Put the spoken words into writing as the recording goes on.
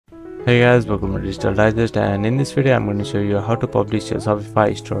Hey guys, welcome to Digital Digest, and in this video I'm going to show you how to publish your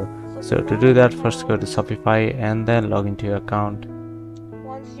Shopify store. So to do that, first go to Shopify and then log into your account.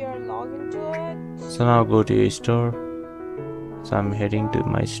 Once you're logged into it, so now go to your store. So I'm heading to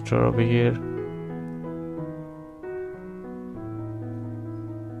my store over here.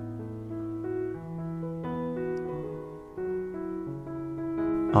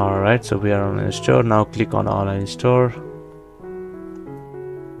 Alright, so we are on the store. Now click on online store.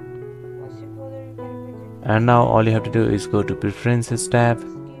 And now all you have to do is go to preferences tab,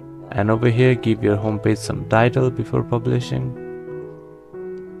 and over here give your homepage some title before publishing.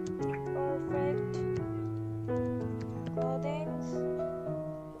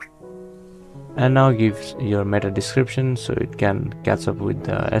 And now give your meta description so it can catch up with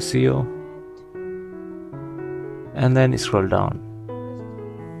the SEO. And then scroll down.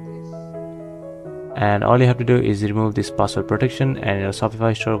 And all you have to do is remove this password protection and your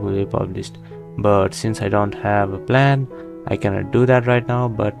Shopify store will be published. But since I don't have a plan, I cannot do that right now.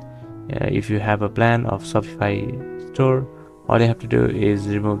 But if you have a plan of Shopify store, all you have to do is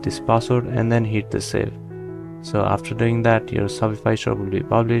remove this password and then hit the save. So after doing that, your Shopify store will be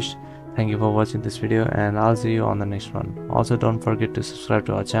published. Thank you for watching this video, and I'll see you on the next one. Also, don't forget to subscribe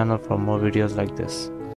to our channel for more videos like this.